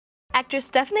Actress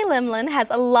Stephanie Lemelin has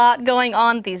a lot going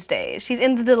on these days. She's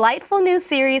in the delightful new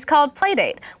series called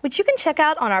Playdate, which you can check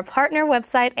out on our partner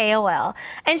website, AOL.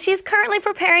 And she's currently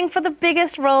preparing for the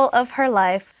biggest role of her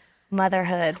life,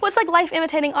 motherhood. What's like life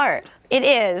imitating art? It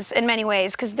is, in many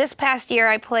ways, because this past year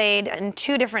I played in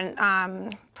 2 different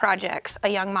projects, a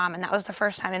young mom, and that was the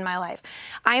first time in my life.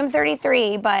 I am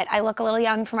 33, but I look a little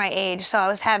young for my age, so I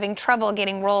was having trouble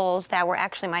getting roles that were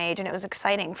actually my age, and it was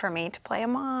exciting for me to play a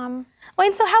mom.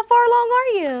 Wait, so how far along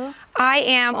are you? I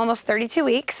am almost 32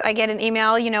 weeks. I get an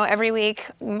email, every week.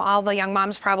 All the young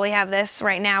moms probably have this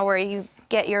right now where you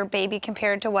get your baby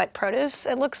compared to what produce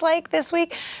it looks like this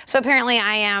week. So apparently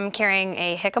I am carrying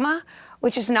a jicama,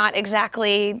 which is not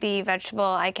exactly the vegetable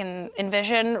I can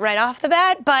envision right off the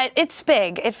bat, but it's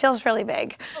big. It feels really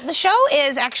big. The show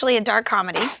is actually a dark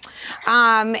comedy,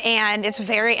 and it's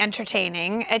very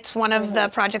entertaining. It's one of the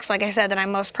projects, like I said, that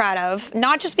I'm most proud of,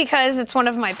 not just because it's one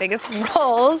of my biggest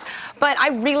roles, but I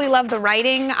really love the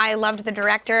writing. I loved the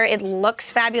director. It looks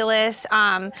fabulous,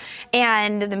 and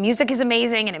the music is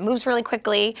amazing, and it moves really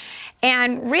quickly.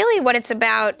 And really what it's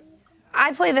about,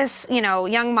 I play this,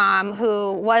 young mom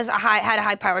who had a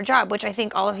high-powered job, which I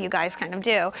think all of you guys kind of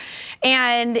do.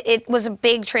 And it was a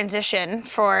big transition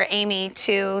for Amy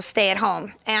to stay at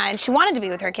home. And she wanted to be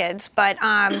with her kids, but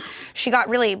she got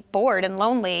really bored and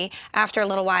lonely after a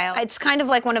little while. It's kind of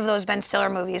like one of those Ben Stiller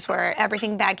movies where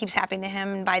everything bad keeps happening to him,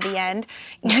 and by the end,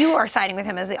 you are siding with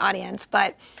him as the audience.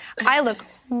 But I look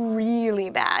really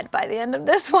bad by the end of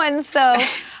this one. So,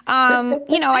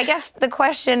 I guess the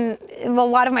question, a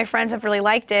lot of my friends have really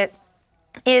liked it,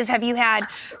 is have you had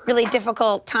really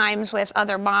difficult times with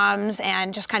other moms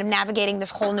and just kind of navigating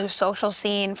this whole new social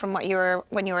scene from what you were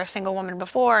when you were a single woman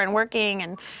before and working,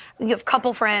 and you have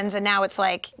couple friends, and now it's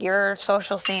like your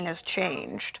social scene has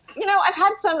changed?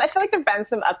 I feel like there've been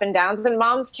some up and downs, and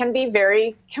moms can be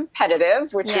very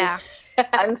competitive, which is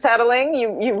unsettling.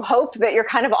 You hope that you're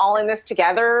kind of all in this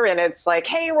together, and it's like,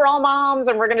 hey, we're all moms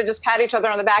and we're going to just pat each other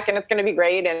on the back and it's going to be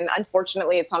great. And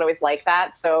unfortunately, it's not always like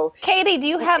that. So, Katie, do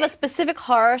you have a specific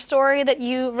horror story that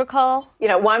you recall?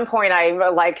 At one point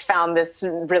I found this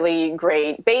really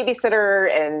great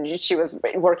babysitter, and she was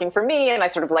working for me, and I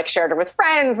sort of shared her with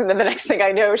friends. And then the next thing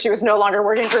I know, she was no longer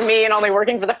working for me and only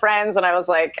working for the friends. And I was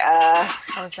like,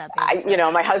 how was that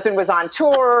babysitter? My husband was on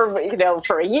tour,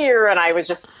 for a year, and I was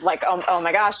just like, oh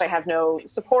my gosh, I have no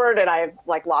support, and I've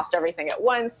lost everything at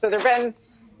once. So there've been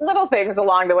little things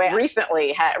along the way.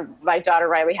 Recently, my daughter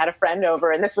Riley had a friend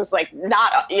over, and this was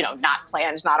not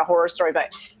planned, not a horror story, but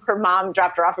her mom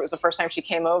dropped her off. It was the first time she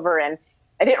came over, and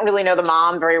I didn't really know the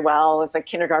mom very well. It's like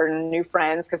kindergarten, new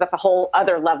friends, because that's a whole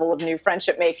other level of new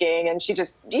friendship making. And she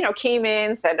just, came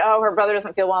in, said, oh, her brother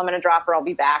doesn't feel well, I'm going to drop her. I'll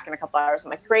be back in a couple hours.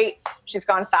 I'm like, great. She's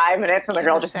gone 5 minutes, and the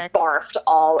girl just barfed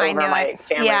all over my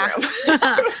family room.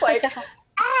 I was like,